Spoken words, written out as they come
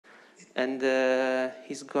and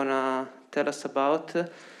he's gonna tell us about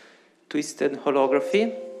twisted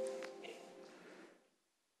holography.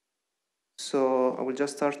 So I will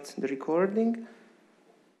just start the recording.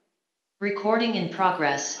 Recording in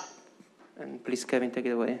progress. And please, Kevin, take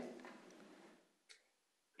it away.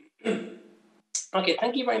 Okay,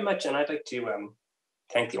 thank you very much. And I'd like to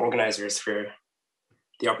thank the organizers for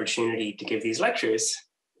the opportunity to give these lectures.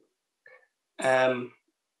 I'd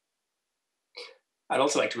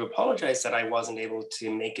also like to apologize that I wasn't able to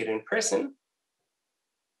make it in person.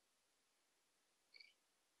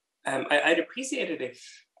 I'd appreciate it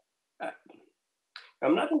if,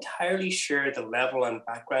 I'm not entirely sure the level and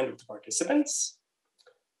background of the participants.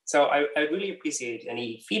 So I'd really appreciate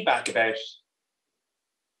any feedback about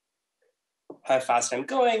how fast I'm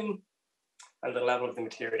going and the level of the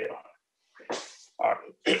material.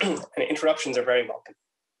 And interruptions are very welcome.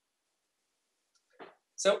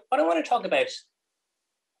 So what I want to talk about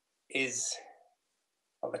is,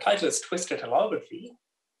 well, the title is Twisted Holography.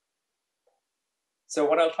 So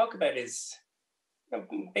what I'll talk about is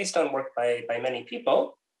based on work by many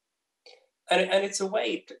people. And it's a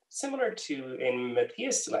way, similar to in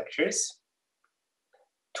Matthias' lectures,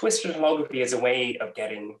 twisted holography is a way of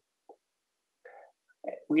getting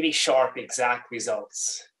really sharp, exact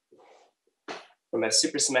results from a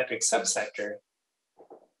supersymmetric subsector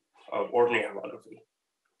of ordinary holography.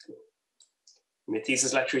 In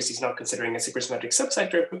Matthias' lectures, he's not considering a supersymmetric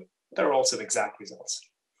subsector, but there are also exact results.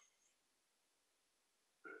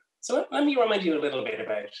 So let me remind you a little bit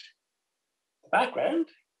about the background.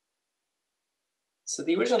 So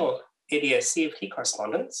the original ADS-CFT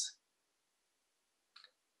correspondence,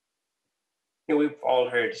 we've all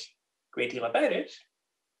heard a great deal about it,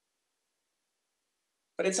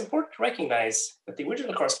 but it's important to recognize that the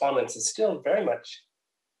original correspondence is still very much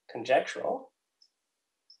conjectural.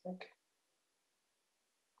 Okay.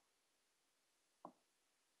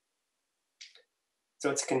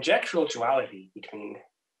 So it's a conjectural duality between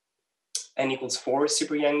n equals 4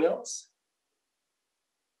 super Yang-Mills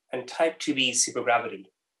and type 2b supergravity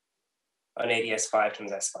on ADS 5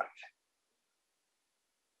 times S5.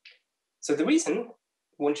 So the reason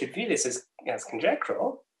one should view this as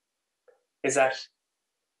conjectural is that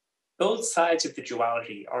both sides of the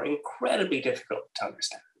duality are incredibly difficult to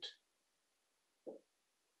understand.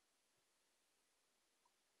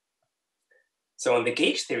 So on the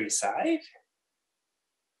gauge theory side,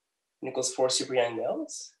 n equals 4 super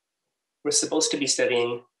Yang-Mills, we're supposed to be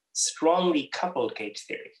studying strongly coupled gauge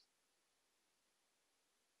theory.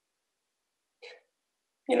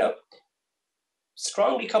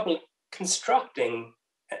 Strongly coupled, constructing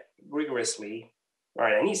rigorously, or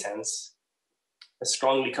in any sense, a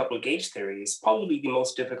strongly coupled gauge theory is probably the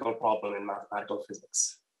most difficult problem in mathematical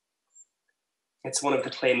physics. It's one of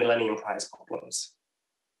the Clay Millennium Prize problems.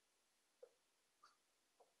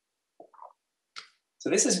 So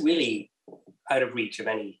this is really out of reach of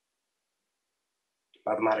any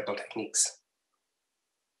mathematical techniques.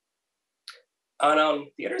 And on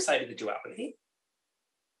the other side of the duality,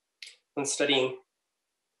 when studying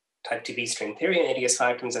type 2b string theory in ADS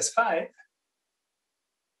 5 times S5,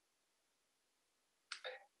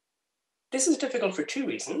 this is difficult for two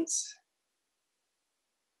reasons.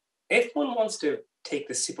 If one wants to take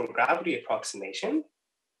the supergravity approximation,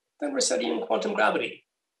 then we're studying quantum gravity.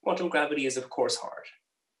 Quantum gravity is, of course, hard,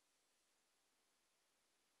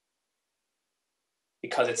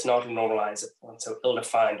 because it's not normalizable and so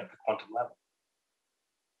ill-defined at the quantum level.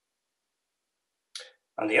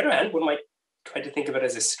 On the other hand, one might try to think of it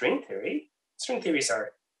as a string theory. String theories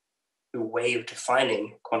are the way of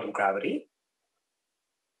defining quantum gravity.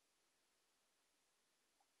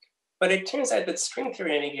 But it turns out that string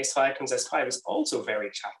theory in ADS 5 times S5 is also very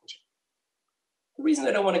challenging. The reason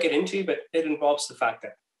I don't want to get into, but it involves the fact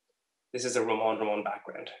that this is a Ramon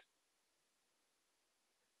background.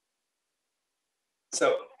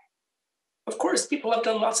 So, of course, people have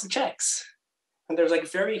done lots of checks. And there's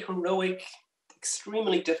like very heroic,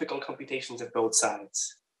 extremely difficult computations of both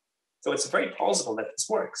sides. So it's very plausible that this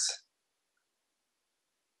works.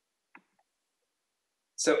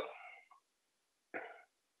 So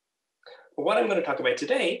what I'm going to talk about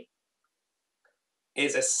today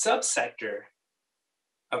is a subsector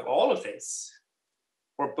of all of this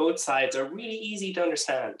where both sides are really easy to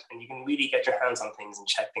understand and you can really get your hands on things and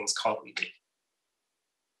check things concretely.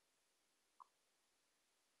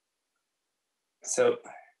 So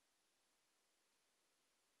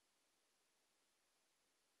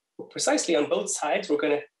precisely on both sides, we're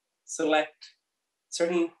going to select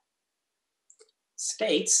certain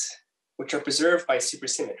states which are preserved by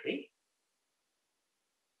supersymmetry.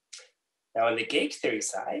 Now on the gauge theory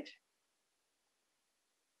side,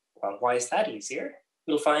 Well, why is that easier?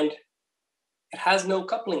 You'll find it has no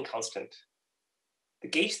coupling constant. The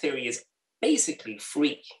gauge theory is basically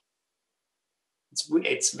free.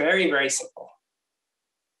 It's very, very simple.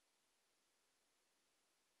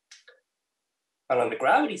 And on the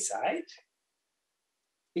gravity side,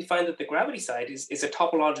 we find that the gravity side is a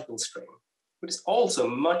topological string, which is also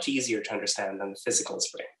much easier to understand than the physical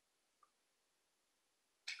spring.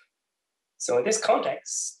 So in this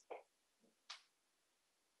context,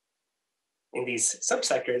 in these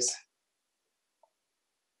subsectors,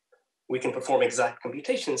 we can perform exact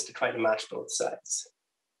computations to try to match both sides.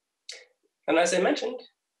 And as I mentioned,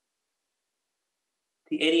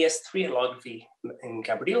 the ADS3 holography in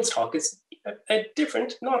Gabriel's talk is a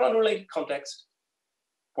different, not unrelated context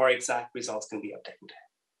where exact results can be obtained.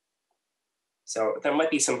 So there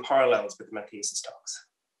might be some parallels with Matthias's talks.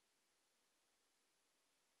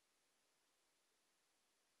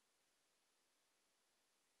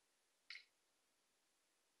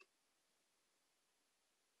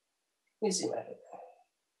 Let me zoom out.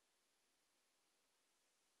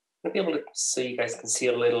 I'll be able to, so you guys can see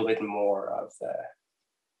a little bit more of the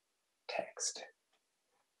text.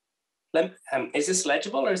 Is this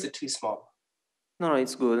legible or is it too small? No,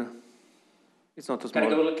 it's good. It's not too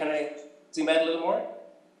small. Can I zoom out a little more?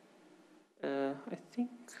 I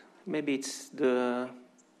think maybe it's the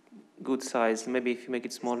good size. Maybe if you make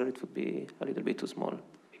it smaller, it would be a little bit too small.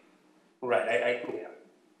 Right,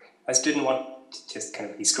 I just didn't want to just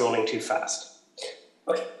kind of be scrolling too fast.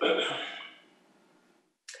 Okay.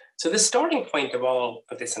 So the starting point of all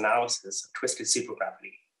of this analysis of twisted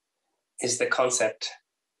supergravity is the concept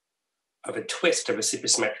of a twist of a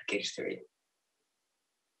supersymmetric gauge theory.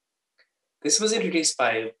 This was introduced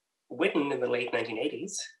by Witten in the late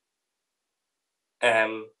 1980s,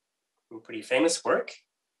 a pretty famous work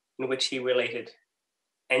in which he related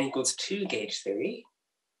n=2 gauge theory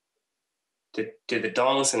to the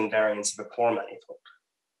Donaldson invariance of a Poor manifold.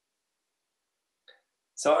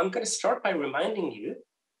 So I'm going to start by reminding you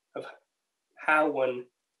of how one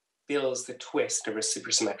builds the twist of a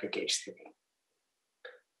supersymmetric gauge theory.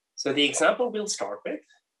 So the example we'll start with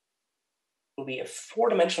will be a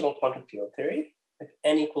 4-dimensional quantum field theory with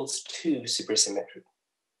n=2 supersymmetry.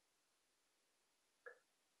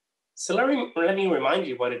 So let me remind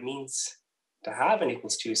you what it means to have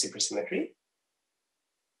n=2 supersymmetry.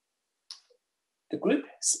 The group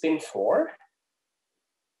spin 4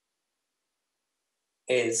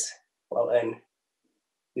 is, well, an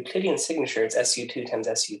Euclidean signature, it's SU2 times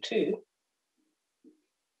SU2.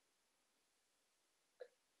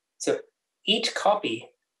 So each copy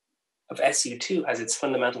of SU2 has its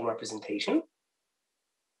fundamental representation.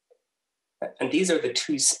 And these are the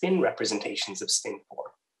two spin representations of spin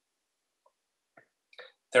 4.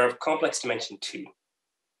 They're of complex dimension 2.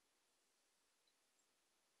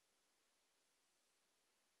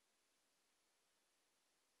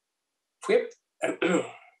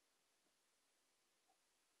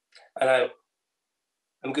 And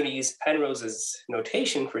I'm going to use Penrose's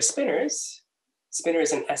notation for spinners.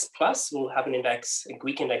 Spinners in S plus will have an index, a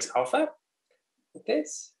Greek index alpha, like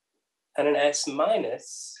this, and an S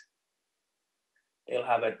minus, they'll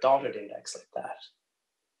have a dotted index like that.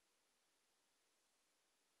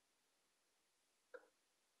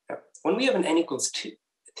 Now, when we have an n=2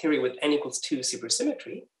 theory with n=2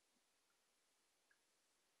 supersymmetry,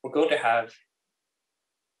 we're going to have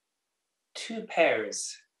two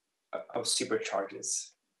pairs of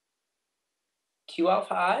supercharges. Q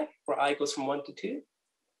alpha I, where I goes from 1 to 2,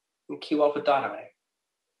 and Q alpha dot I,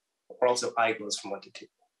 where also I goes from 1 to 2.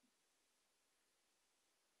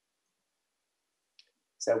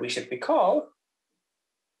 So we should recall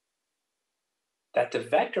that the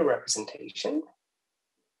vector representation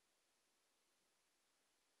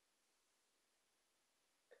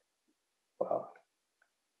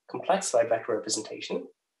complexified vector representation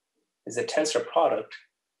is a tensor product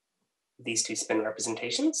of these two spin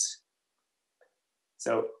representations.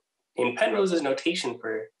 So in Penrose's notation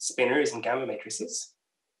for spinors and gamma matrices,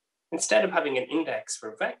 instead of having an index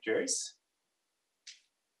for vectors,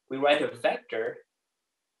 we write a vector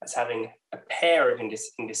as having a pair of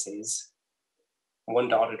indices, one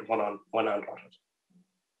dotted, one undotted.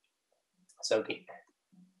 So the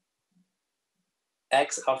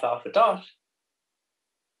x alpha alpha dot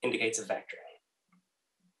indicates a vector.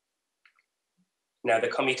 Now the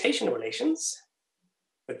commutation relations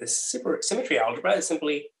with the supersymmetry algebra is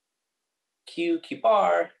simply q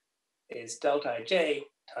bar is delta ij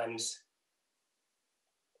times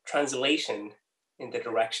translation in the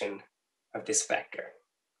direction of this vector.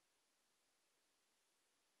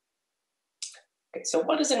 Okay, so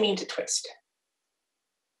what does it mean to twist?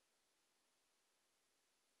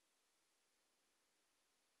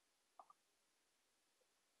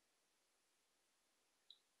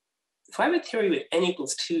 if I have a theory with n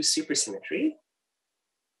equals 2 supersymmetry,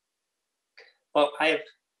 well, I have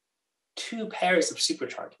two pairs of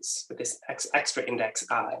supercharges with this extra index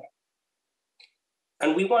I.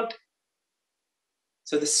 And we want,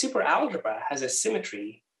 so the superalgebra has a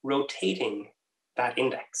symmetry rotating that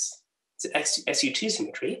index. It's an SU2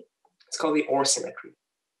 symmetry. It's called the OR symmetry.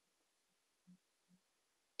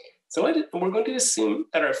 So we're going to assume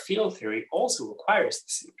that our field theory also requires the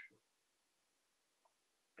symmetry.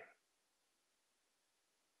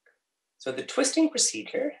 So the twisting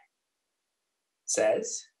procedure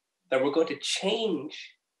says that we're going to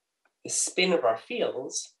change the spin of our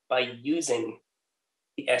fields by using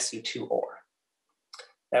the SU2 OR.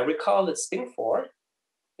 Now recall that spin 4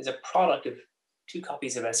 is a product of two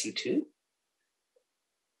copies of SU2.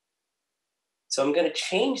 So I'm going to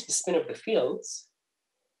change the spin of the fields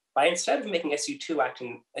by, instead of making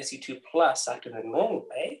SU2 plus act in a normal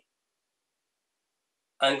way,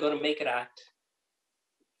 I'm going to make it act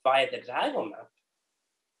via the diagonal map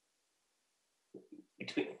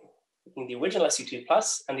between the original SU2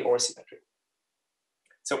 plus and the OR symmetry.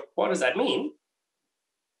 So what does that mean?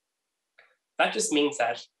 That just means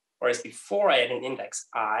that, whereas before I had an index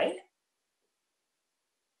I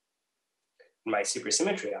in my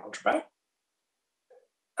supersymmetry algebra,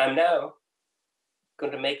 I'm now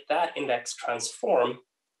going to make that index transform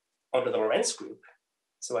onto the Lorentz group,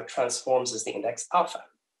 so it transforms as the index alpha.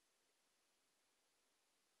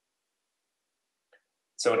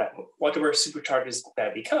 So that, what do our supercharges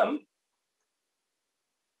now become?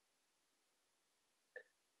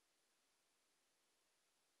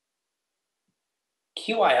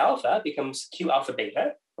 Qi alpha becomes Q alpha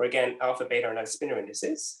beta, where again, alpha beta are now spinor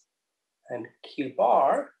indices, and Q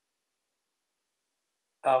bar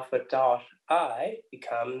alpha dot I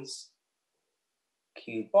becomes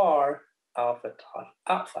Q bar alpha dot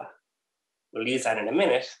alpha. We'll use that in a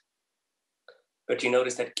minute, but you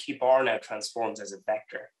notice that Q bar now transforms as a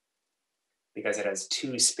vector because it has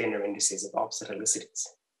two spinor indices of opposite helicities.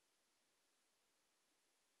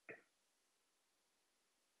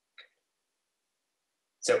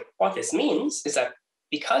 So what this means is that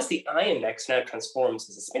because the I index now transforms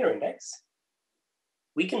as a spinor index,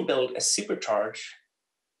 we can build a supercharge,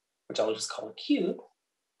 which I'll just call Q,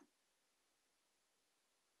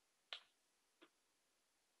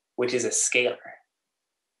 which is a scalar.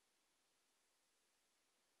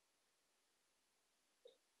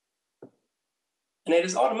 And it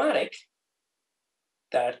is automatic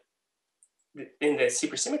that in the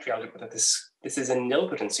supersymmetry algebra that this is a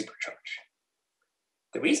nilpotent supercharge.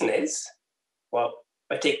 The reason is, well,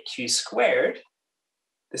 if I take Q squared,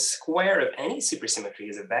 the square of any supersymmetry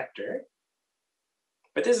is a vector,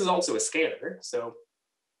 but this is also a scalar, so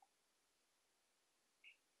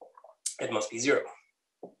it must be 0.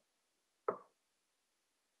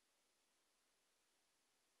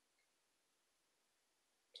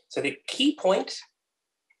 So the key point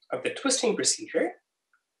of the twisting procedure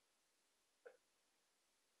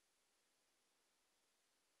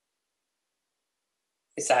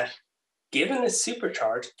is that given the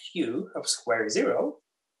supercharge Q of square 0,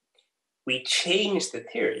 we change the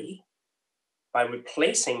theory by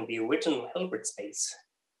replacing the original Hilbert space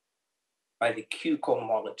by the Q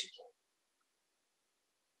cohomology.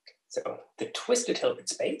 So the twisted Hilbert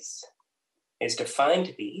space is defined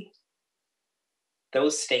to be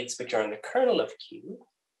those states which are in the kernel of Q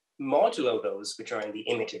modulo those which are in the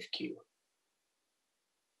image of Q.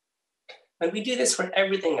 And we do this for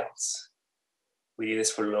everything else. We do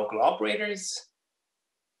this for local operators.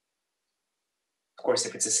 Of course,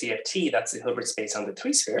 if it's a CFT, that's the Hilbert space on the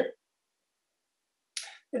 3-sphere.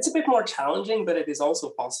 It's a bit more challenging, but it is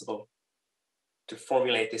also possible to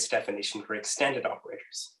formulate this definition for extended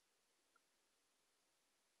operators.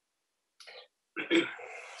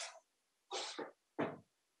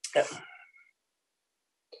 Yeah.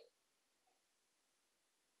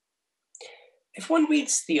 If one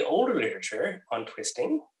reads the older literature on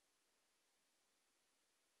twisting,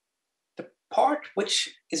 the part which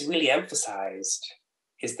is really emphasized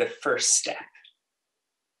is the first step.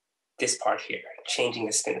 This part here, changing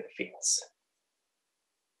the spin of the fields.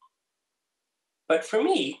 But for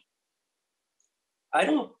me, I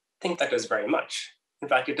don't think that does very much. In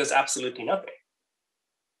fact, it does absolutely nothing.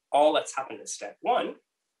 All that's happened in step 1,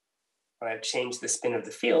 when I've changed the spin of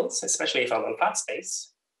the fields, especially if I'm on flat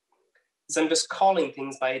space, is I'm just calling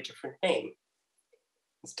things by a different name.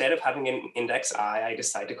 Instead of having an index I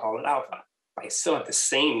decide to call it alpha. I still have the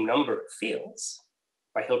same number of fields.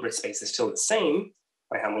 My Hilbert space is still the same.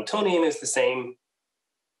 My Hamiltonian is the same.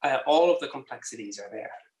 All of the complexities are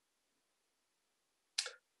there.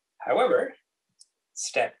 However,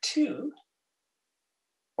 step 2,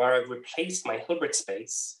 where I've replaced my Hilbert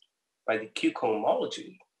space by the Q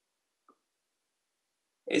cohomology,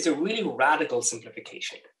 is a really radical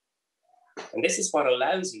simplification. And this is what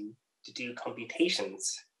allows you to do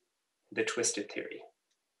computations in the twisted theory.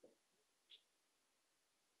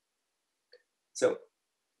 So,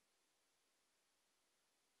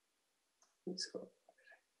 let's go.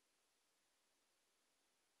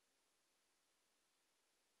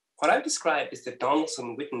 What I've described is the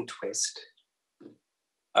Donaldson-Witten twist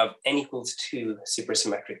of n equals 2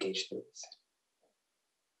 supersymmetric gauge theories.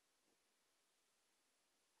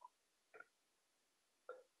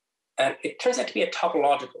 And it turns out to be a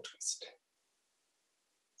topological twist.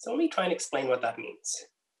 So let me try and explain what that means.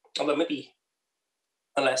 Although maybe,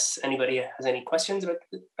 unless anybody has any questions about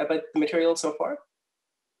the material so far.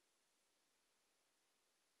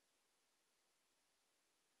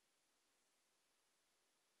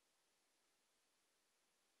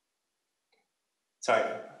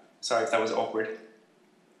 Sorry if that was awkward.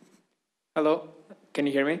 Hello, can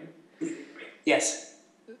you hear me? Yes.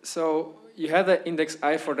 So you had the index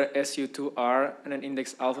I for the SU2R and an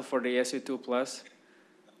index alpha for the SU2 plus.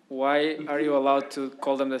 Why are you allowed to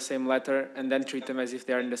call them the same letter and then treat them as if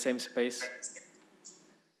they are in the same space?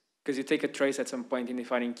 Because you take a trace at some point in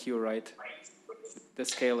defining Q, right? The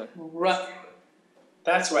scalar. Right.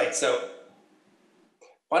 That's right. So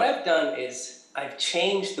what I've done is I've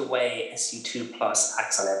changed the way SU2 plus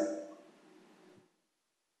acts on everything.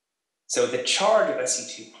 So the charge of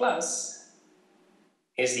SU2 plus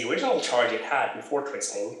is the original charge it had before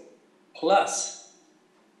twisting, plus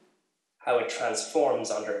how it transforms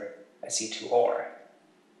under SU2R.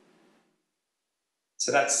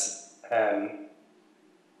 So that's,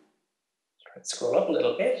 let's scroll up a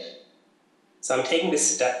little bit. So I'm taking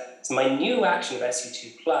this step. So my new action of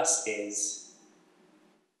SU2 plus is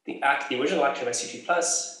the original action of SU2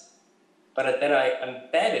 plus, but then I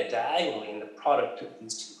embed it diagonally in the product of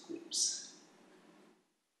these two groups.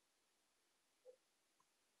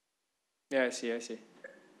 Yeah, I see.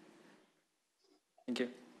 Thank you.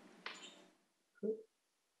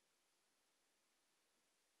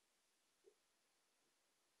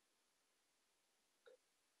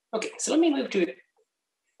 Okay, so let me move to it.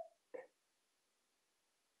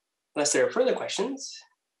 Unless there are further questions,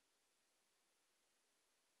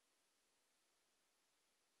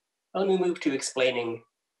 let me move to explaining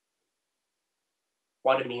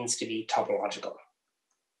what it means to be topological.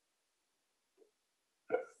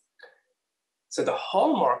 So the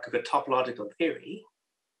hallmark of a topological theory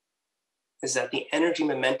is that the energy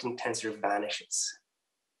momentum tensor vanishes.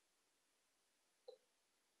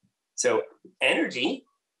 So energy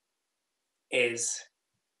is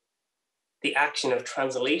the action of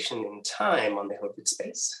translation in time on the Hilbert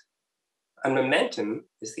space, and momentum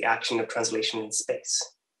is the action of translation in space.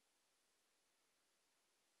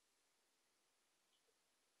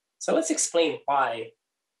 So let's explain why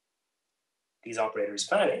these operators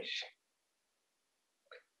vanish.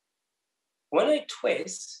 When I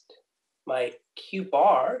twist, my Q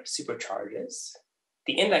bar supercharges,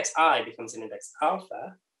 the index I becomes an index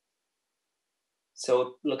alpha, so it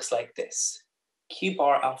looks like this, Q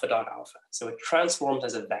bar alpha dot alpha. So it transforms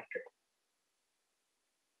as a vector.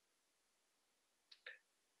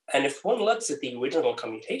 And if one looks at the original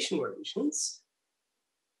commutation relations,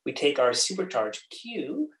 we take our supercharged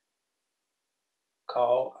Q,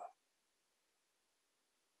 call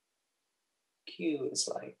Q is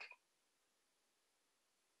like,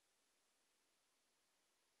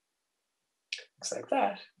 looks like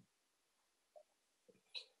that.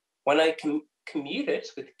 When I commute it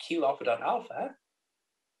with Q alpha dot alpha,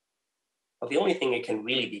 well, the only thing it can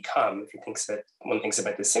really become, if one thinks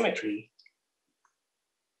about the symmetry,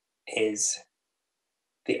 is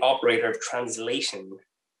the operator of translation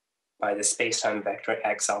by the spacetime vector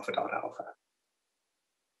x alpha dot alpha.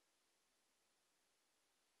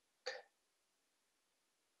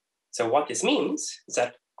 So what this means is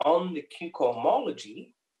that on the Q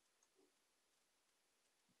cohomology,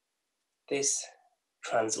 this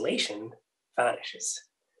translation vanishes.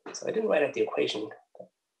 So I didn't write out the equation that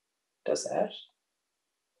does that.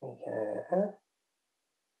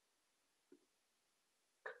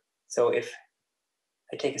 So if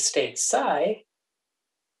I take a state psi,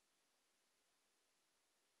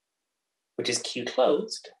 which is Q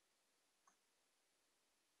closed,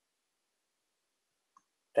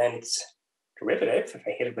 then its derivative, if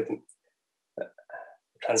I hit it with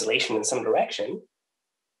translation in some direction,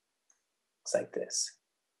 looks like this.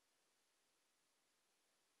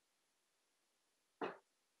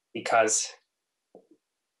 Because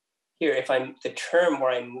here, if I'm the term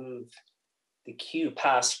where I move the Q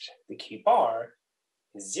past the Q bar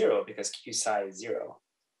is 0 because Q psi is 0.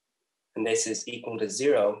 and this is equal to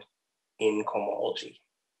 0 in cohomology.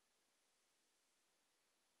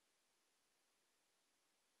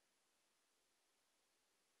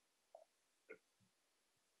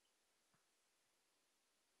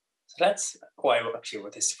 So that's why I actually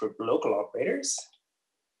wrote this for local operators.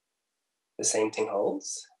 The same thing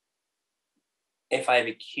holds. If I have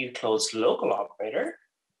a Q-closed local operator,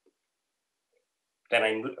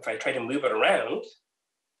 then if I try to move it around,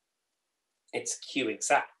 it's Q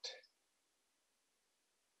exact.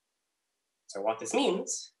 So what this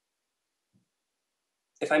means,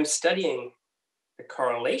 if I'm studying the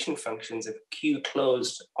correlation functions of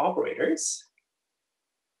Q-closed operators,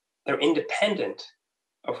 they're independent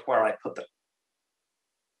of where I put them.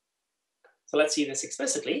 So let's see this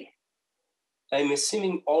explicitly. I'm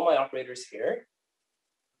assuming all my operators here.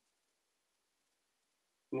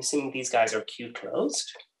 I'm assuming these guys are Q-closed.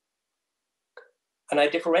 And I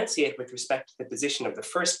differentiate with respect to the position of the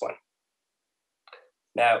first one.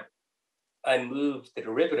 Now, I move the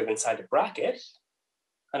derivative inside the bracket,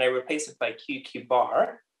 and I replace it by QQ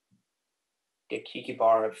bar, get QQ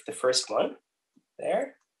bar of the first one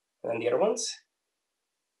there, and then the other ones.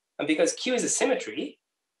 And because Q is a symmetry,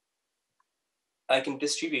 I can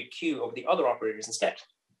distribute Q over the other operators instead.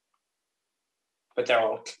 But they're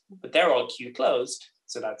all Q closed,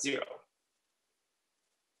 so that's 0.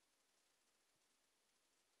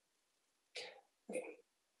 Okay.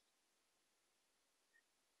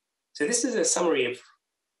 So this is a summary of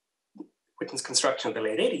Witten's construction of the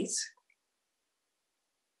late 80s,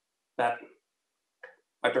 that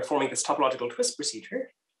by performing this topological twist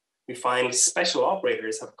procedure, we find special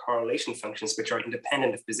operators have correlation functions which are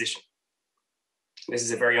independent of position. This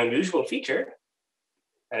is a very unusual feature,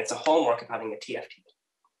 and it's a hallmark of having a TFT.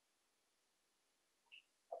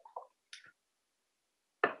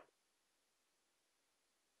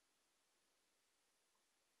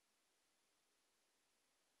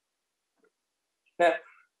 Now,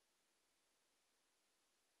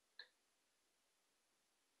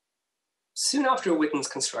 soon after Witten's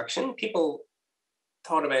construction, people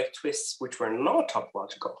thought about twists which were not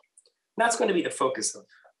topological. And that's going to be the focus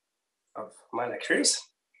of my lectures.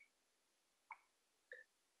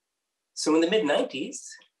 So in the mid-90s,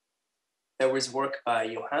 there was work by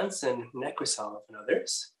Johansson, Nekrasov, and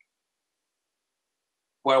others,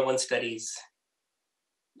 where one studies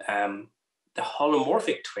the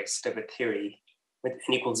holomorphic twist of a theory with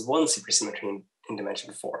n equals 1 supersymmetry in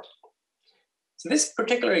dimension 4. So this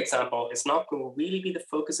particular example is not going to really be the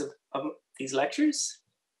focus of these lectures,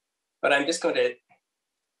 but I'm just going to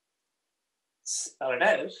spell it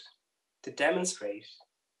out to demonstrate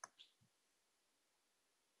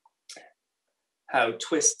how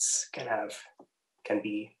twists can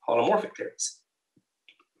be holomorphic theories.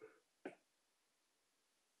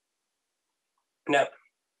 Now,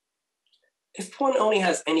 if one only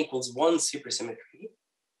has n equals 1 supersymmetry,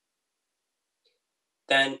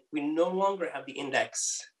 then we no longer have the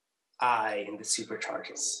index I in the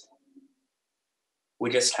supercharges. We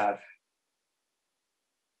just have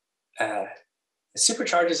the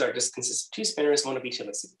supercharges are just consist of 2 spinors, 1 of each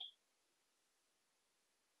helicity.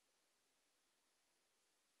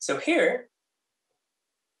 So here,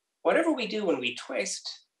 whatever we do when we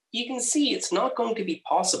twist, you can see it's not going to be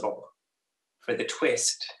possible for the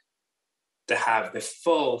twist to have the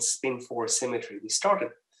full spin 4 symmetry we started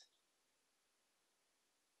with.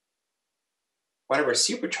 Whatever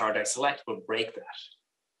supercharge I select will break that.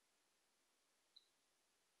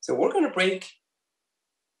 So we're going to break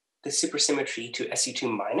the supersymmetry to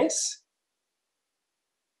SU2 minus.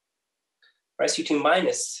 Where SU2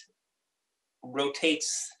 minus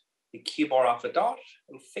rotates the Q bar alpha dot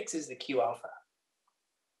and fixes the Q alpha.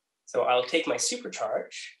 So I'll take my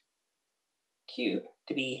supercharge Q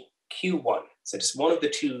to be Q1. So just one of the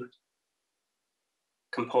 2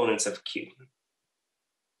 components of Q.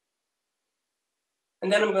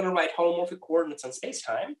 And then I'm going to write holomorphic coordinates on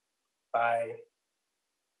spacetime by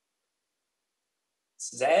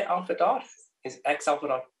Z alpha dot is X alpha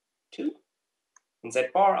dot 2, and Z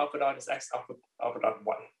bar alpha dot is X alpha dot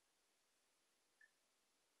 1.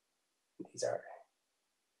 These are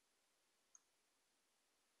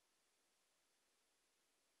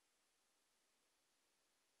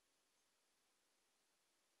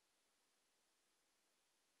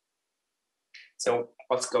so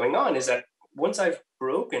what's going on is that once I've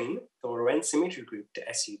broken the Lorentz symmetry group to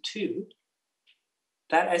SU2,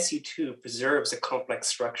 that SU2 preserves a complex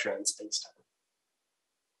structure in spacetime.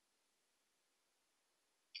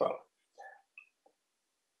 Well,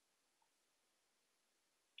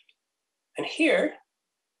 and here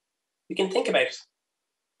we can think about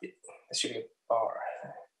this should be a bar.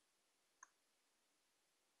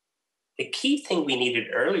 the key thing we needed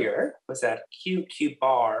earlier was that QQ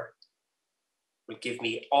bar would give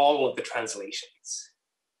me all of the translations.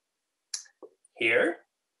 Here,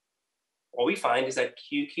 what we find is that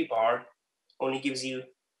QQ bar only gives you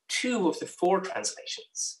 2 of the 4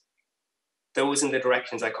 translations, those in the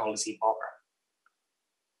directions I call Z bar.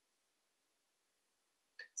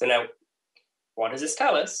 So now, what does this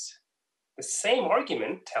tell us? The same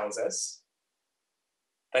argument tells us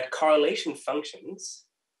that correlation functions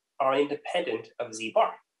are independent of Z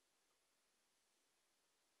bar.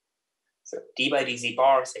 So d by dz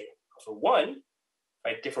bar, say, for 1, if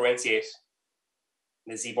I differentiate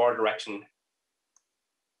the Z bar direction,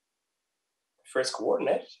 first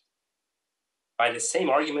coordinate, by the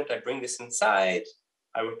same argument, I bring this inside,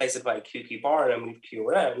 I replace it by QQ bar, and I move Q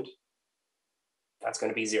around, that's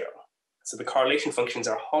going to be 0. So the correlation functions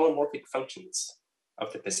are holomorphic functions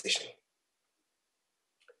of the position.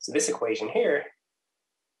 So this equation here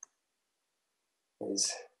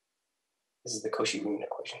this is the Cauchy-Riemann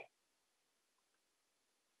equation.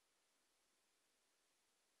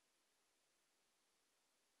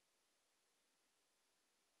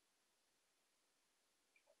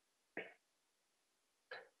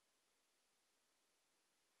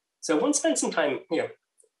 So one spends some time,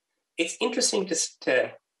 it's interesting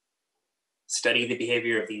to study the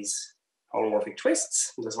behavior of these holomorphic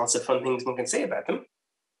twists. There's lots of fun things one can say about them.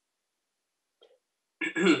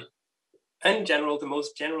 In general, the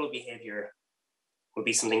most general behavior would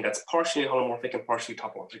be something that's partially holomorphic and partially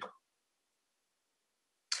topological.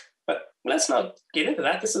 But let's not get into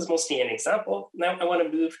that. This is mostly an example. Now I want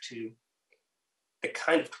to move to the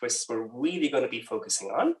kind of twists we're really going to be focusing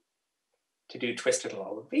on to do twisted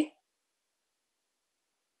holomorphy.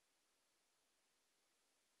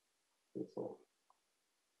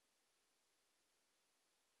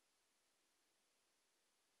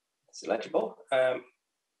 It's legible.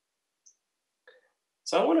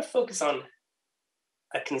 So I want to focus on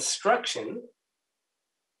a construction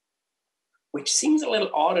which seems a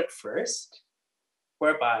little odd at first,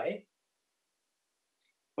 whereby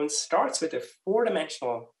one starts with a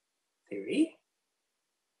 4-dimensional theory,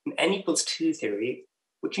 an n equals 2 theory,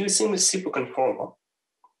 which you assume is superconformal,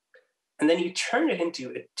 and then you turn it into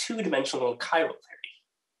a 2-dimensional chiral theory.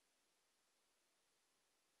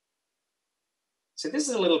 So this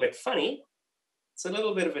is a little bit funny. It's a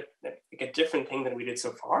little bit of a different thing than we did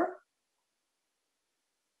so far.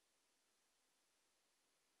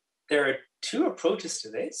 There are 2 approaches to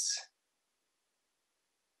this.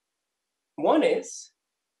 One is,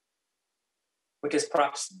 which is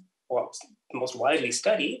perhaps the most widely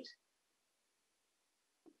studied,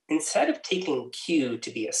 instead of taking Q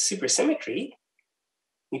to be a supersymmetry,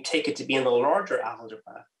 you take it to be in the larger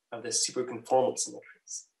algebra of the superconformal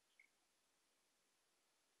symmetries.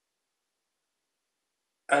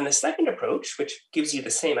 And the second approach, which gives you the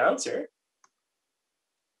same answer,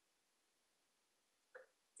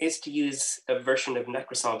 is to use a version of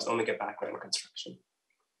Nekrasov's omega background construction.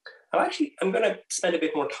 I'm going to spend a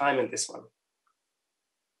bit more time on this one.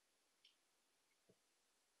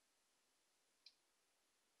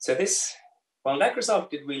 So Nekrasov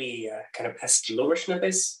did really kind of a stilo version of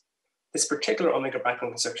this. This particular omega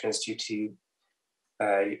background construction is due to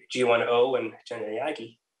G1O and Jenny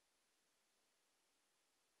Yagi.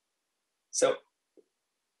 So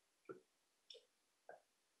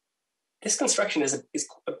this construction is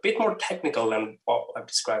a bit more technical than what I've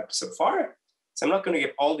described so far. So I'm not going to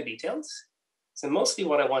give all the details. So mostly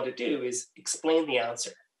what I want to do is explain the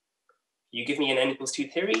answer. You give me an n equals 2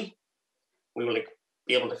 theory, we will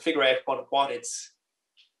be able to figure out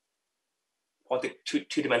what the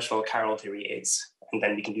two-dimensional chiral theory is, and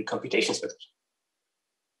then we can do computations with it.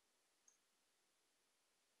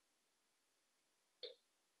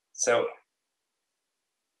 So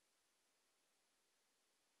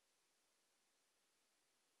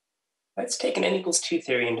let's take an n equals 2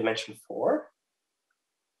 theory in dimension 4.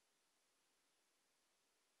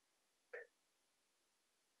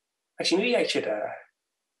 Actually, maybe I should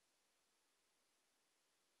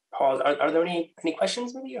pause. Are there any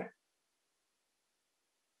questions maybe? Or?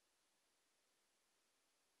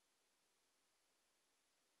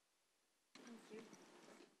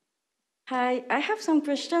 Hi, I have some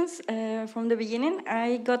questions from the beginning.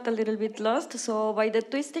 I got a little bit lost. So by the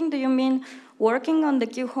twisting, do you mean working on the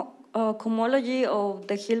Q homology of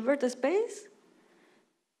the Hilbert space?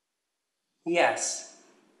 Yes.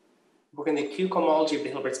 Work in the Q cohomology of the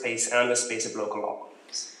Hilbert space and the space of local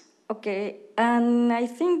logarithms. Okay, and I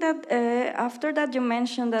think that after that you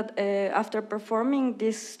mentioned that after performing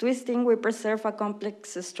this twisting, we preserve a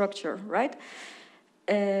complex structure, right?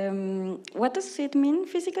 What does it mean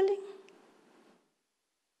physically?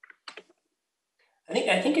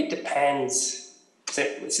 I think it depends. So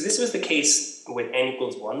this was the case with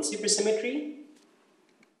n=1 supersymmetry.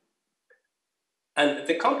 And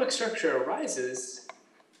the complex structure arises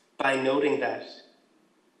by noting that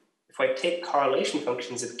if I take correlation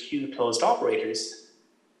functions of Q closed operators,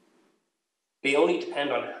 they only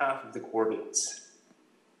depend on half of the coordinates.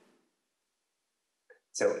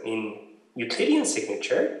 So in Euclidean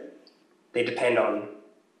signature, they depend on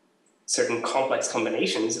certain complex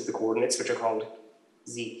combinations of the coordinates, which are called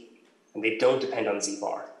Z, and they don't depend on Z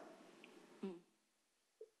bar.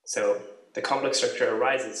 So the complex structure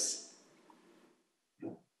arises,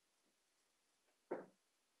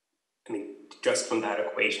 just from that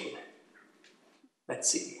equation. Let's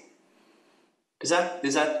see. Is that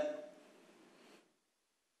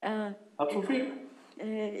helpful for you?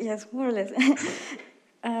 Yes, more or less.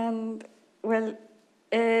 And well,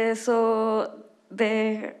 so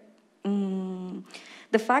the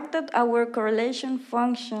fact that our correlation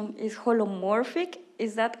function is holomorphic,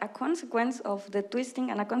 is that a consequence of the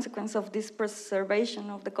twisting and a consequence of this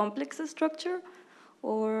preservation of the complex structure,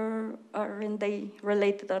 or aren't they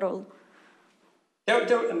related at all?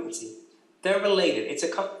 Let me see. They're related. It's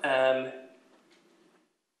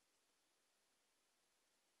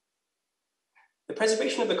the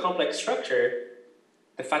preservation of the complex structure,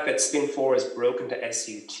 the fact that spin 4 is broken to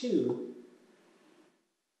SU2,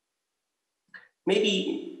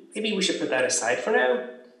 maybe we should put that aside for now.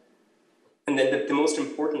 And then the most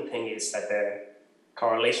important thing is that the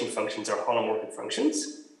correlation functions are holomorphic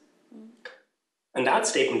functions. And that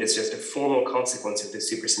statement is just a formal consequence of the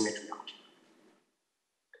supersymmetry algebra.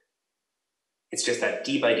 It's just that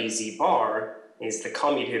d by dz bar is the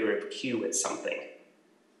commutator of Q with something.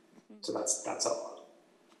 So that's all.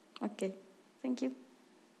 Okay, thank you.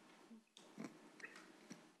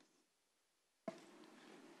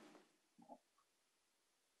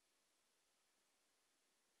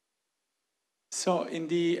 So in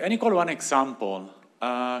the n=1 example,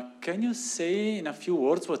 can you say in a few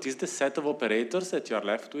words what is the set of operators that you are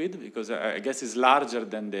left with? Because I guess it's larger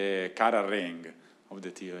than the Carrel ring of the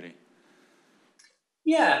theory.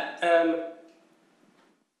 Yeah.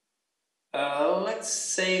 Let's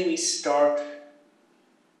say we start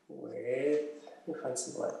with, let me find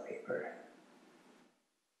some blank paper.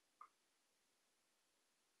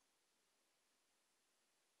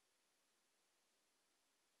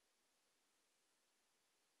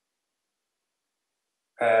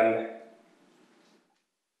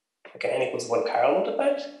 Okay, n=1 Carrel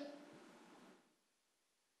multiplied.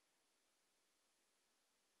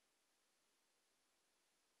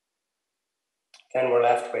 Then we're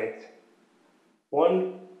left with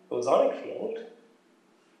one bosonic field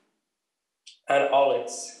and all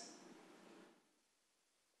its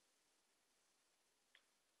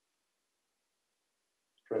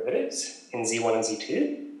derivatives in Z1 and Z2,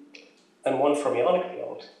 and one fermionic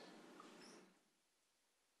field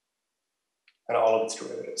and all of its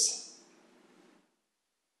derivatives.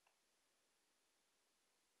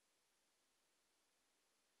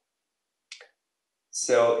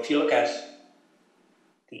 So if you look at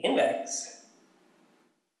the index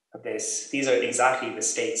of this, these are exactly the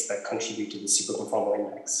states that contribute to the superconformal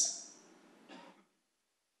index.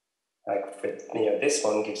 Like for, this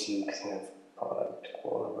one gives you kind of product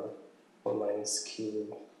 1 over 1 minus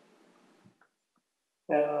Q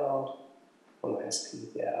L, 1 minus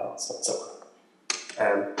P L, so on and so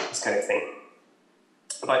on. This kind of thing.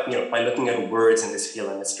 But by looking at words in this field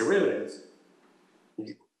and its derivative,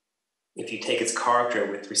 if you take its character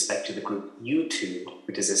with respect to the group U2,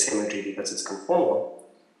 which is a symmetry because it's conformal,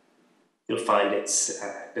 you'll find it's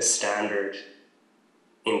the standard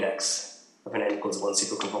index of an n=1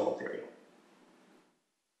 superconformal theory.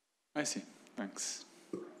 I see, thanks.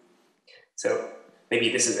 So maybe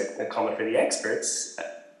this is a comment for the experts.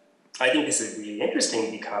 I think this is really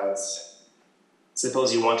interesting because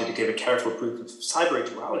suppose you wanted to give a careful proof of cyber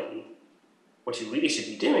duality, what you really should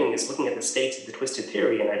be doing is looking at the states of the twisted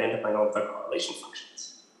theory and identifying all of their correlation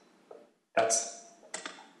functions. That's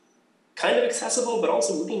kind of accessible, but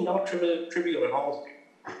also really not trivial at all to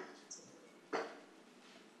do.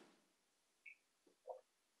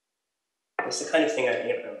 It's the kind of thing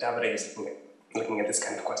Davide is looking at this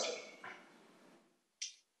kind of question.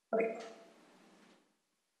 Okay.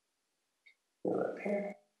 Move up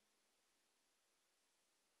here.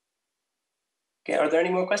 Okay, are there any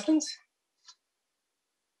more questions?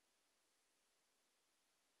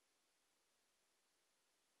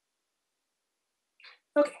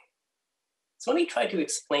 Okay, so let me try to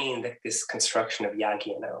explain this construction of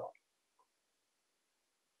Yankee and O.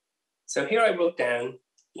 So here I wrote down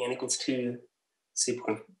the n=2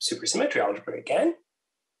 supersymmetry algebra again.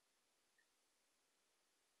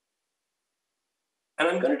 And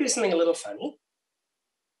I'm going to do something a little funny.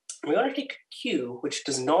 We're going to take Q, which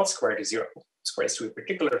does not square to 0, squares to a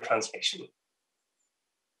particular translation.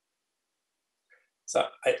 So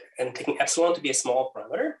I'm taking epsilon to be a small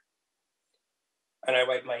parameter. And I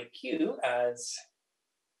write my Q as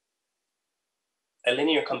a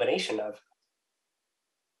linear combination of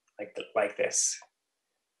like this.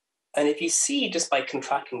 And if you see, just by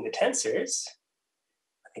contracting the tensors,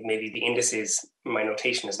 I think maybe the indices, my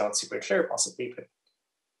notation is not super clear possibly, but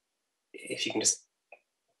if you can just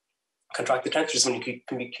contract the tensors when you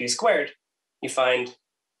can be Q squared, you find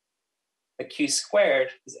that Q squared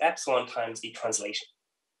is epsilon times the translation.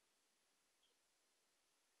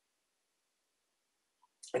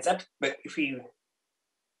 It's up, but if you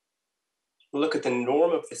look at the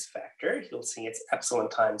norm of this vector, you'll see it's epsilon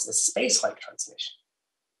times the space-like translation.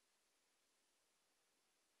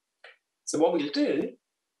 So what we'll do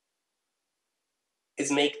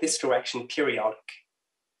is make this direction periodic.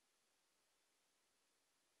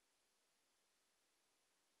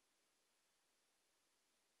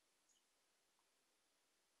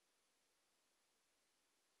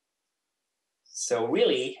 So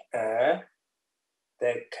really, we're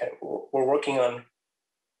working on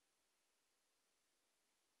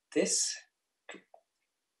this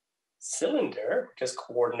cylinder, which has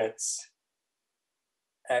coordinates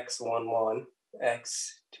x11,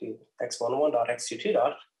 x2, x11 dot, x22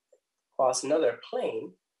 dot, plus another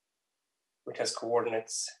plane, which has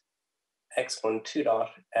coordinates x12 dot,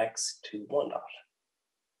 x21 dot.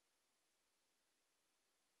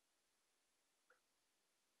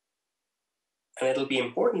 And it'll be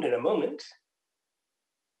important in a moment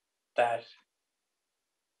that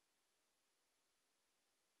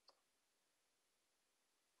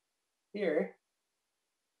here,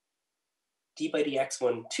 d by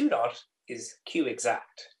dx12 dot is Q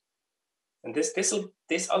exact. And this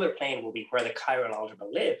other plane will be where the chiral algebra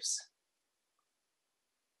lives.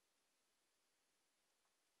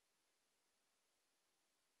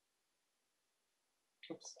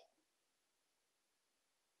 Oops.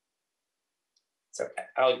 So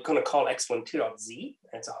I'm going to call x12 dot z,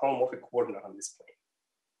 and it's a homomorphic coordinate on this plane.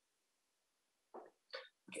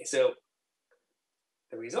 Okay, so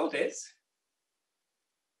the result is,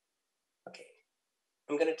 okay,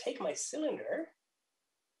 I'm going to take my cylinder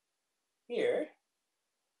here,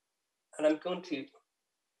 and I'm going to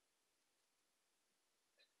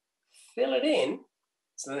fill it in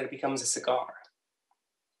so that it becomes a cigar.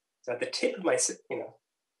 So at the tip of my cylinder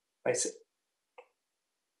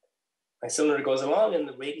goes along and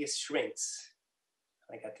the radius shrinks.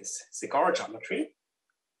 I got this cigar geometry.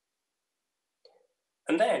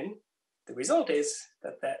 And then the result is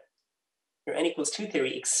that your n equals 2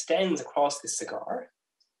 theory extends across this cigar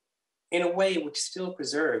in a way which still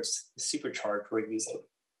preserves the supercharge we're using.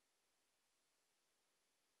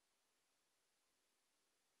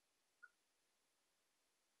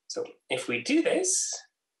 So if we do this,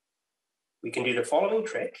 we can do the following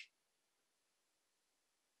trick.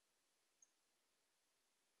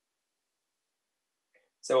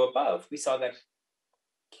 So above, we saw that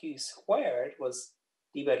Q squared was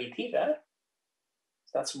d by d theta.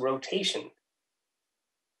 So that's rotation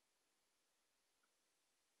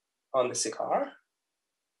on the cigar.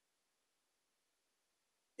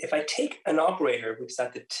 If I take an operator which is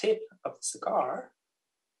at the tip of the cigar,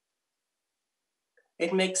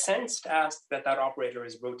 it makes sense to ask that that operator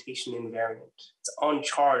is rotation invariant. It's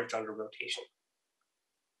uncharged under rotation.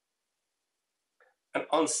 And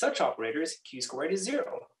on such operators, Q squared is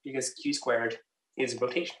 0 because Q squared is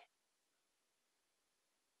rotation.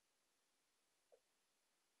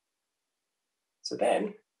 So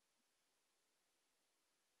then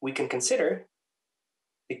we can consider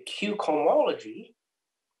the Q cohomology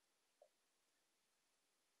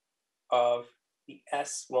of the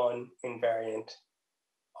S1 invariant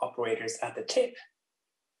operators at the tip.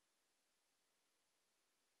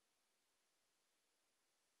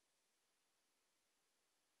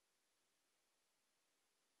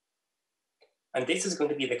 And this is going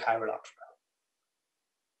to be the chiral algebra.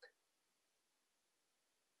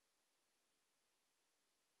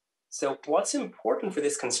 So what's important for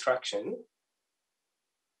this construction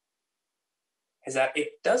is that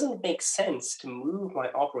it doesn't make sense to move my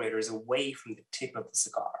operators away from the tip of the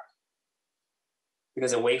cigar.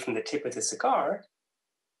 Because away from the tip of the cigar,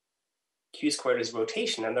 Q squared is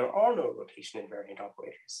rotation, and there are no rotation invariant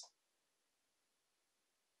operators.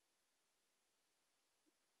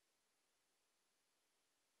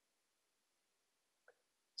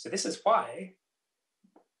 So this is why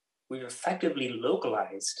we've effectively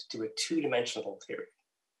localized to a two-dimensional theory.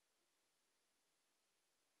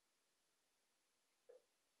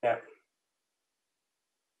 Now,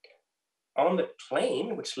 on the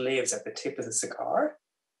plane, which lives at the tip of the cigar,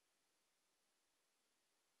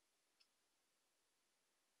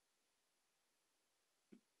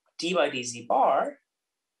 d by dz bar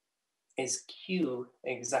is q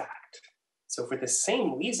exact. So for the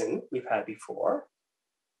same reason we've had before,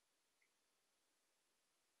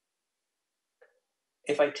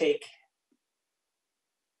 if I take,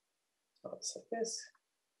 it's like this,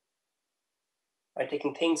 I'm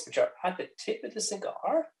taking things which are at the tip of the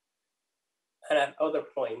cigar and at other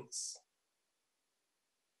points,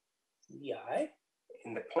 vi,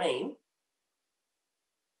 in the plane,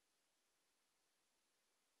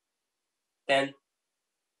 then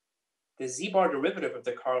the z-bar derivative of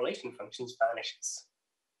the correlation functions vanishes.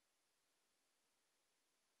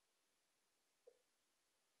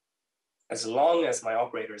 As long as my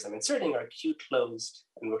operators I'm inserting are Q closed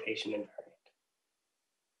and rotation invariant.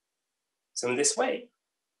 So in this way,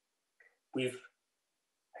 we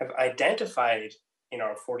have identified in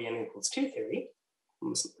our 40n equals 2 theory,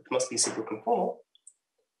 which must be superconformal,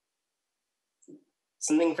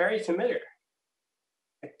 something very familiar,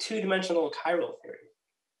 a two-dimensional chiral theory,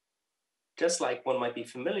 just like one might be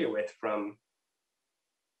familiar with from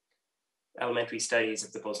elementary studies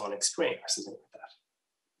of the bosonic string or something like that.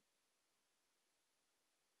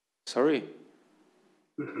 Sorry.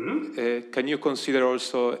 Mm-hmm. Can you consider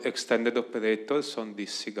also extended operators on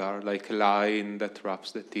this cigar, like a line that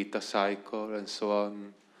wraps the theta cycle and so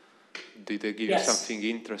on? Did they give you something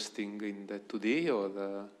interesting in the 2D or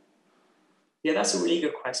the? Yeah, that's a really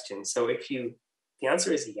good question. So the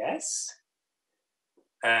answer is yes.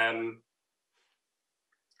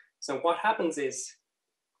 So what happens is,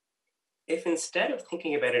 if instead of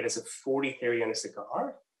thinking about it as a 4D theory on a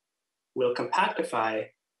cigar, we'll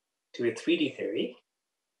compactify to a 3D theory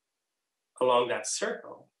along that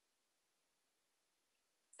circle,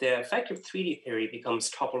 the effective 3D theory becomes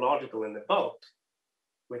topological in the bulk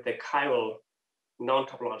with a chiral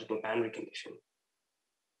non-topological boundary condition.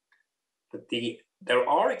 But there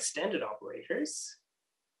are extended operators,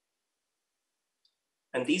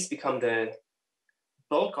 and these become the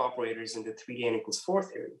bulk operators in the 3D n equals 4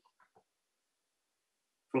 theory.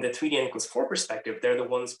 From the 3D n equals 4 perspective, they're the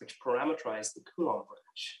ones which parameterize the Coulomb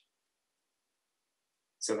branch.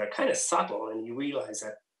 So they're kind of subtle, and you realize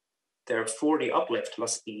that their 4D uplift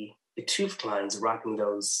must be the 't Hooft lines wrapping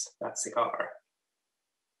that cigar.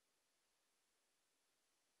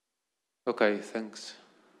 Okay, thanks.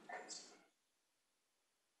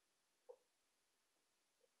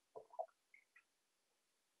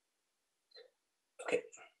 Okay.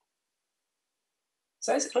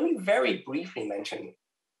 So let me very briefly mention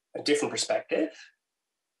a different perspective.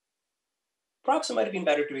 Perhaps it might have been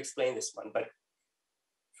better to explain this one, but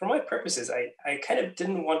for my purposes, I kind of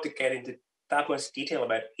didn't want to get into that much detail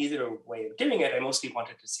about either way of doing it. I mostly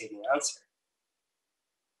wanted to say the answer.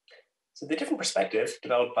 So the different perspective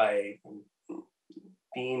developed by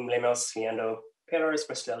Beam, Lemos, Fiendo, Pillars,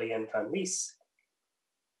 Costello, and Van Ries,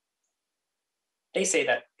 they say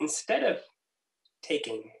that instead of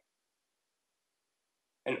taking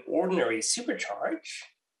an ordinary supercharge,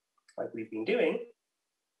 like we've been doing,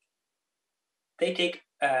 they take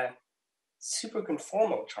a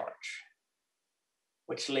superconformal charge,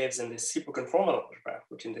 which lives in this superconformal algebra,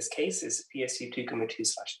 which in this case is PSU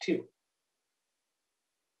 2,2/2.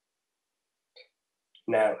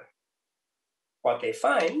 Now, what they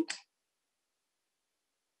find,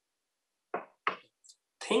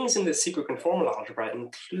 things in the superconformal algebra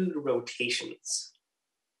include rotations.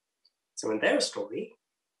 So in their story,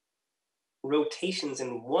 rotations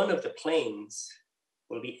in one of the planes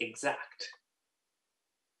will be exact.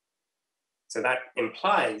 So that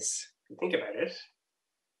implies, if you think about it,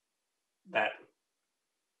 that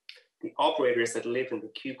the operators that live in the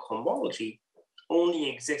Q cohomology only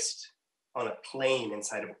exist on a plane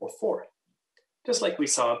inside of O4. Just like we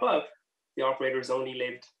saw above, the operators only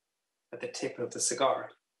lived at the tip of the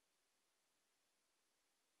cigar.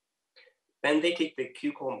 Then they take the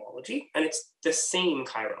Q cohomology, and it's the same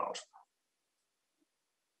chiral algebra.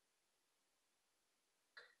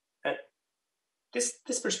 And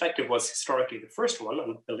this perspective was historically the first one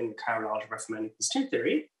on building the chiral algebra from n equals 2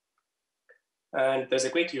 theory. And there's a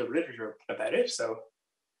great deal of literature about it, so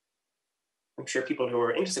I'm sure people who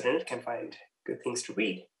are interested in it can find good things to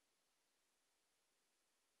read.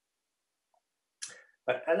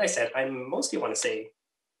 But as I said, I mostly want to say,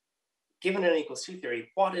 given n equals 2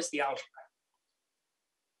 theory, what is the algebra?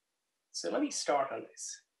 So let me start on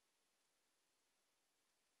this.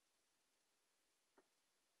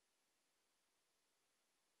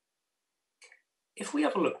 If we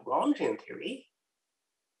have a Lagrangian theory,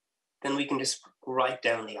 then we can just write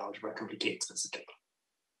down the algebra completely explicitly.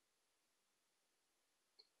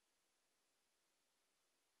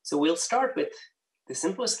 So we'll start with the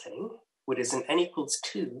simplest thing, which is an n equals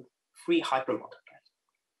 2 free hypermultiplet.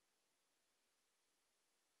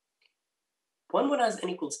 When one has n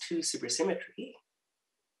equals 2 supersymmetry,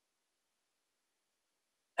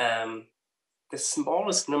 the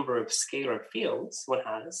smallest number of scalar fields one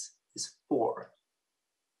has is 4.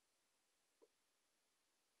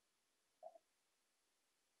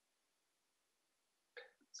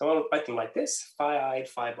 So I'll write them like this: phi I,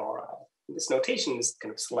 phi bar I. And this notation is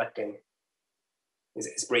kind of selecting,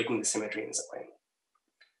 is breaking the symmetry in some way.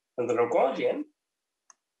 And the Lagrangian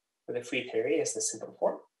for the free theory is the simple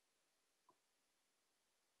form,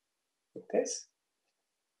 like this.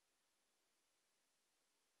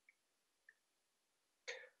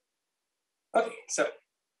 Okay, so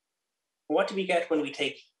what do we get when we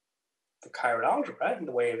take the chiral algebra in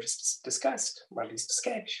the way I've just discussed, or at least a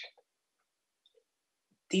sketch?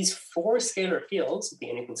 These 4 scalar fields of the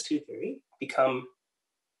n equals 2 theory become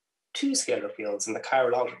 2 scalar fields in the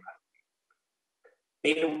chiral algebra,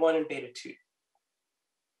 beta 1 and beta 2.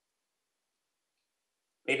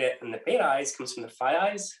 Beta and the beta i's comes from the phi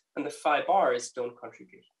i's, and the phi bars don't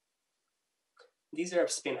contribute. These are of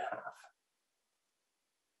spin half.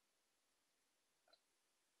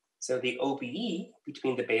 So the OBE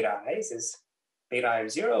between the beta i's is beta I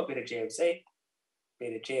of 0, beta j of z,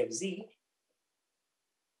 beta j of z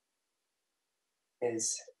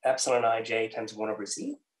is epsilon ij times 1 over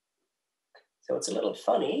z. So it's a little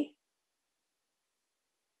funny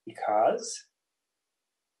because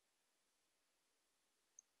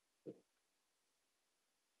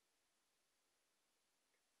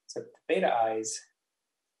the beta i's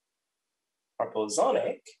are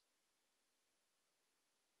bosonic,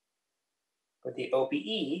 but the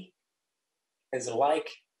OBE is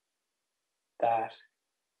like that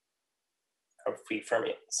of free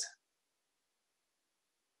fermions.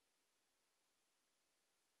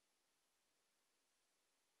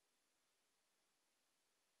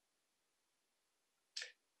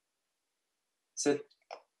 So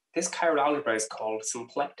this chiral algebra is called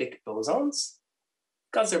symplectic bosons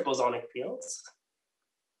because they're bosonic fields.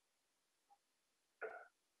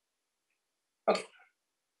 Okay.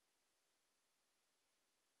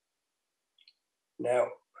 Now,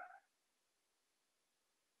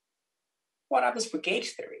 what happens for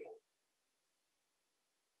gauge theory?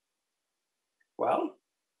 Well,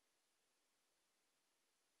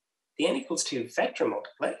 the n equals 2 vector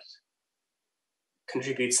multiplet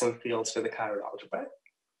contributes some fields to the chiral algebra.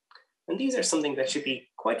 And these are something that should be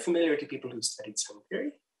quite familiar to people who studied string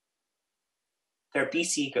theory. They're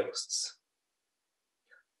BC ghosts.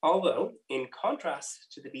 Although, in contrast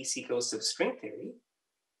to the BC ghosts of string theory,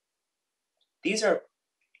 these are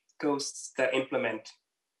ghosts that implement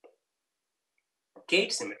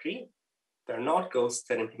gauge symmetry. They're not ghosts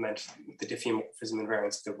that implement the diffeomorphism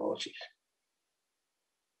invariance of the roll sheet.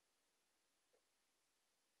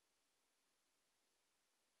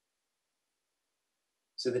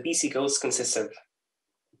 So the BC ghost consists of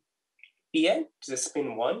BA, which is a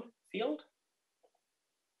spin 1 field,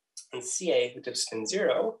 and CA, which is spin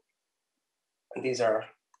 0. And these are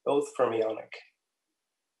both fermionic.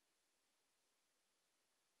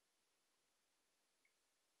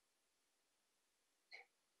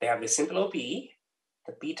 They have the simple OBE.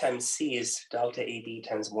 The B times C is delta AB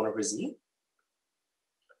times 1 over Z.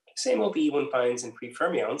 Same OBE one finds in free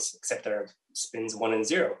fermions, except they're spins 1 and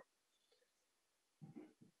 0.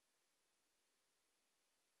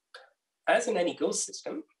 As in any ghost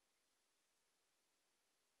system,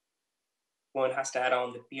 one has to add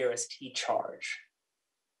on the BRST charge.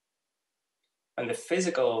 And the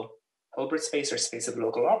physical Hilbert space or space of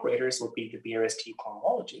local operators would be the BRST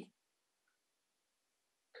cohomology.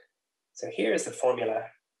 So here is the formula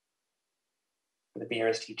for the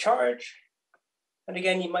BRST charge. And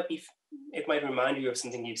again, it might remind you of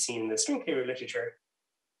something you've seen in the string theory literature,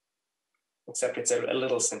 except it's a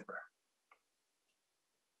little simpler.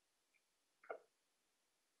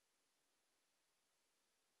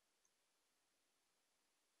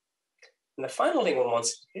 And the final thing one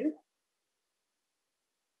wants to do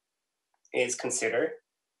is consider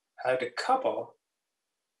how to couple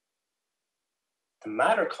the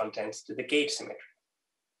matter contents to the gauge symmetry.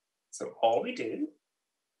 So all we do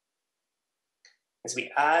is we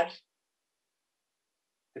add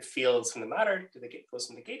the fields from the matter to the goes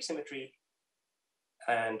from the gauge symmetry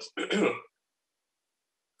and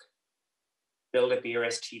build a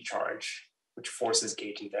BRST charge, which forces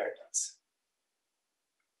gauge invariance.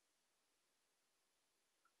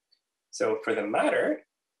 So for the matter,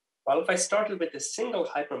 well, if I started with a single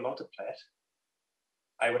hypermultiplet,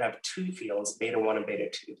 I would have 2 fields, beta 1 and beta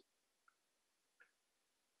 2.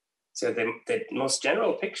 So the most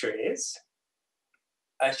general picture is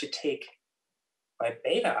I should take my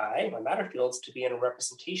beta I, my matter fields, to be in a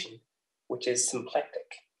representation which is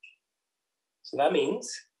symplectic. So that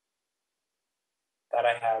means that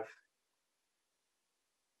I have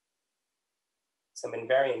some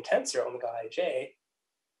invariant tensor omega ij,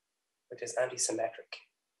 which is antisymmetric.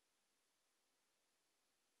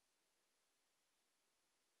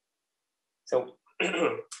 So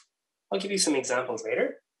I'll give you some examples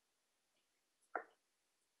later.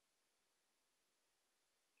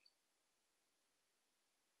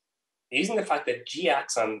 Using the fact that G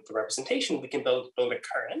acts on the representation, we can build a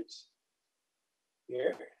current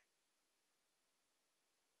here.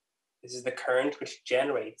 This is the current which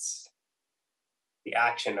generates the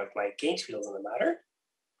action of my gauge fields in the matter.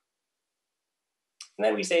 And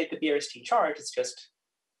then we say the BRST charge is just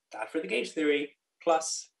that for the gauge theory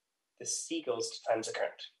plus the C ghost times the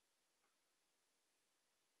current.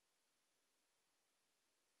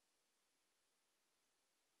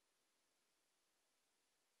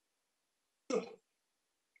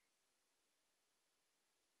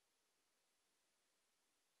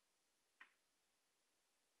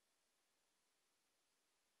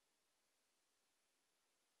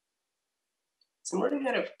 So I'm running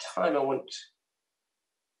out of time. I want.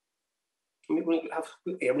 We'll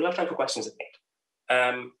have time for questions at the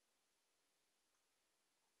end.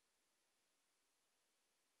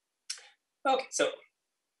 Okay, so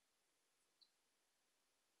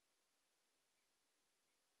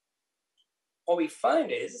what we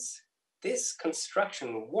find is this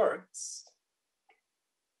construction works.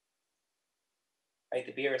 Right,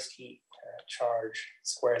 the BRST charge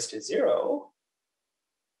squares to 0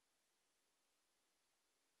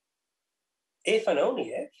 if and only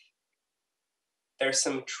if there's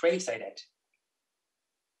some trace identity,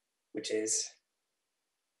 which is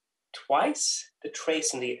twice the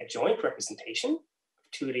trace in the adjoint representation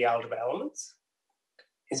of two of the algebra elements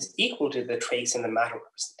is equal to the trace in the matter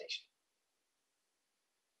representation.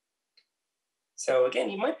 So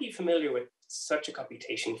again, you might be familiar with such a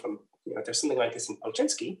computation from, there's something like this in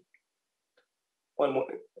Polchinski. One more,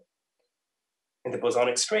 in the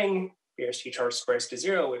bosonic string, BRST charge squares to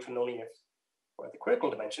 0 if and only if for the critical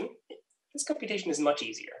dimension. This computation is much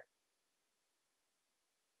easier.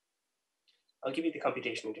 I'll give you the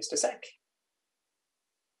computation in just a sec.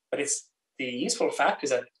 But the useful fact is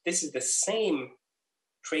that this is the same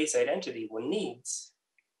trace identity one needs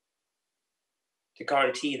to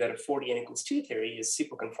guarantee that a 4D n = 2 theory is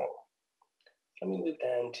superconformal. Let me move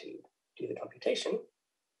down to do the computation.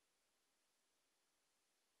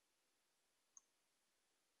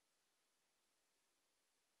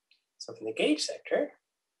 So from the gauge sector,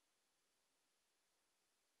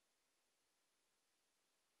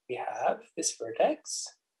 we have this vertex.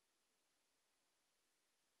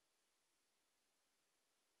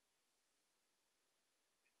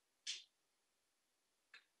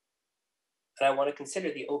 And I want to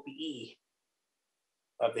consider the OPE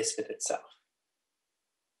of this with itself.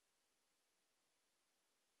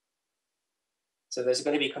 So there's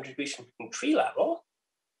going to be a contribution from tree level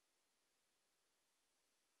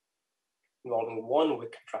involving one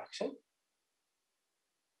wick contraction.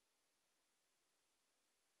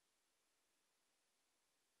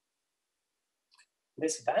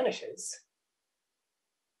 This vanishes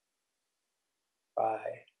by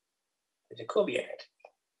the Jacobi identity.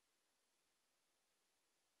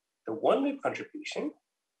 The one loop contribution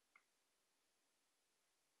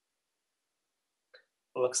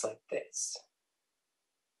looks like this.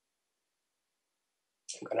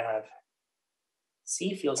 I'm going to have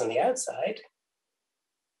C fields on the outside,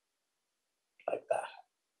 like that.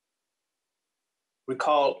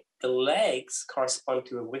 Recall the legs correspond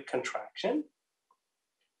to a wick contraction.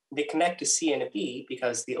 They connect to C and a B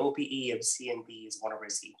because the OPE of C and B is 1 over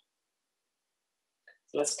Z.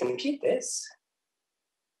 So let's compute this.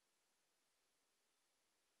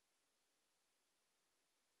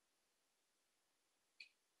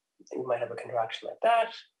 We might have a contraction like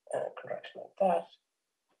that, and a contraction like that.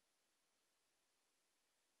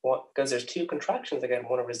 Well, because there's two contractions, I get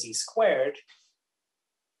 1 over Z squared.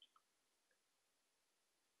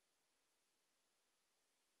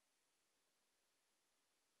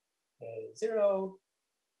 A0,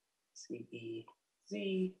 CB,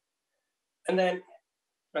 Z. And then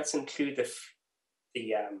let's include the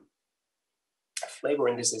flavor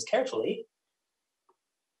indices carefully.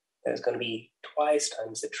 There's going to be twice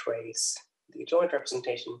times the trace, the adjoint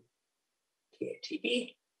representation,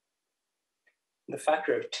 TATB. The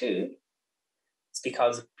factor of 2 is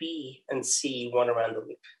because B and C run around the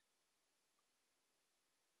loop.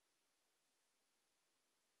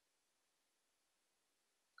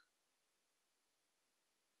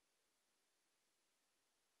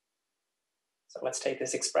 So let's take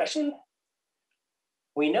this expression.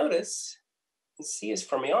 We notice C is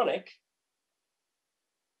fermionic.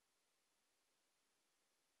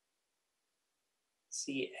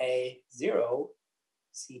 CA0,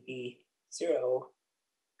 CB0,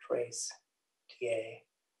 trace TA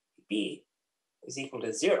B is equal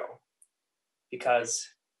to 0 because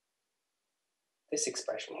this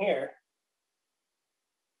expression here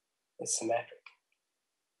is symmetric.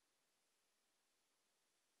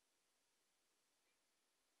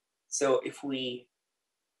 So if we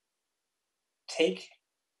take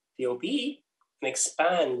the OB and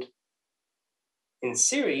expand in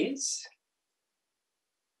series,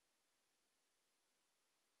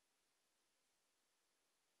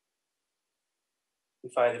 we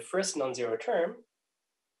find the first non-zero term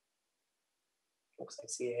looks like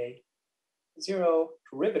CA0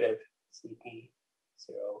 derivative CP0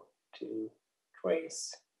 to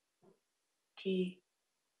trace T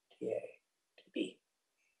TA to B.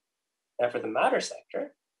 Now for the matter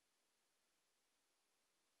sector,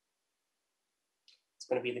 it's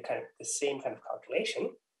going to be the same kind of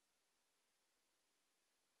calculation.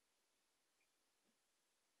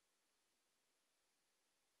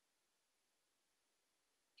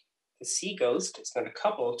 The C ghost is going to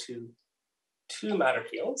couple to two matter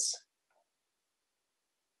fields.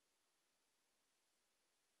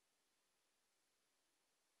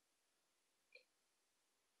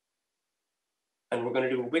 And we're going to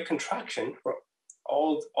do a Wick contraction where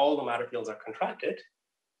all the matter fields are contracted.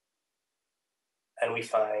 And we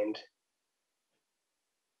find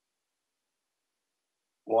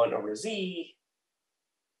 1 over Z,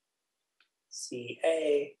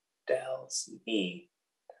 CA del CB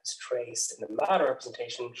is traced in the matter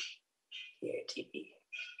representation, PATB.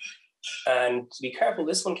 And to be careful,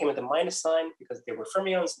 this one came with a minus sign because they were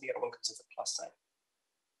fermions, and the other one comes with a plus sign.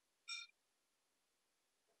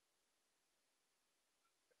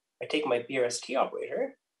 I take my BRST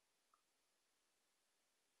operator.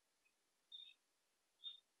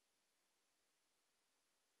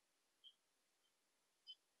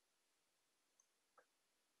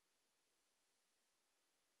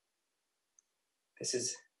 This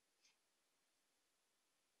is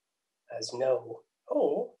as no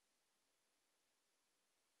O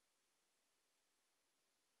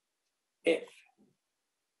if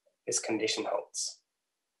this condition holds.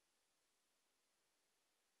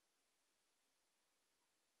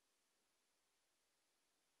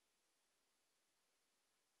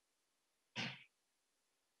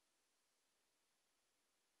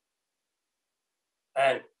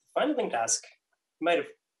 And the final thing to ask, maybe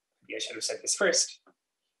I should have said this first.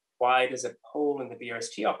 Why does a pole in the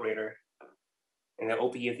BRST operator and the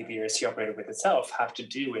OB of the BRST operator with itself have to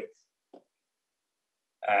do with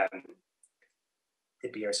the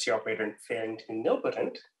BRST operator failing to be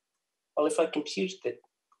nilpotent? Well, if I compute the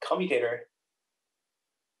commutator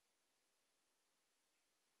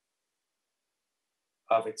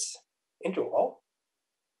of its interval,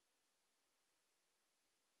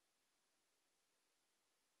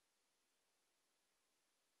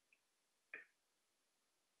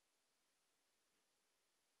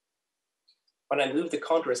 when I move the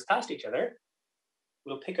contours past each other,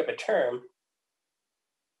 we'll pick up a term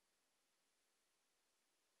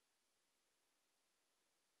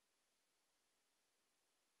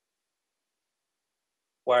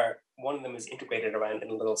where one of them is integrated around in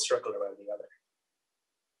a little circle around the other.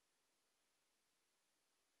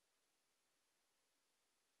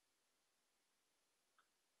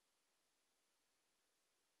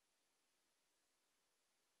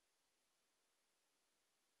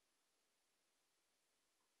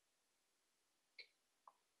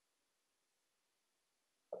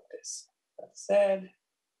 Like this. That said,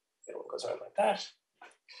 the other one goes around like that.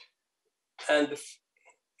 And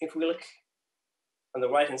if we look on the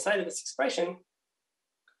right-hand side of this expression,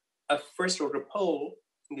 a first-order pole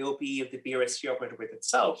in the OB of the BRST operator with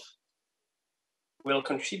itself will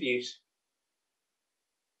contribute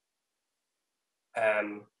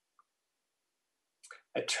a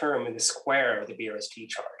term in the square of the BRST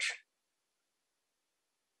charge.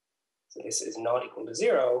 So this is not equal to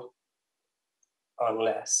 0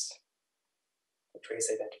 unless the trace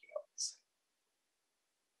identity holds.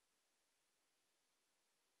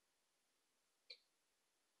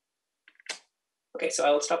 Okay, so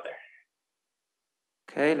I will stop there.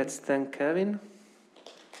 Okay, let's thank Kevin.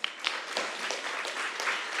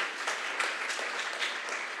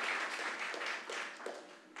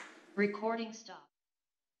 Recording stop.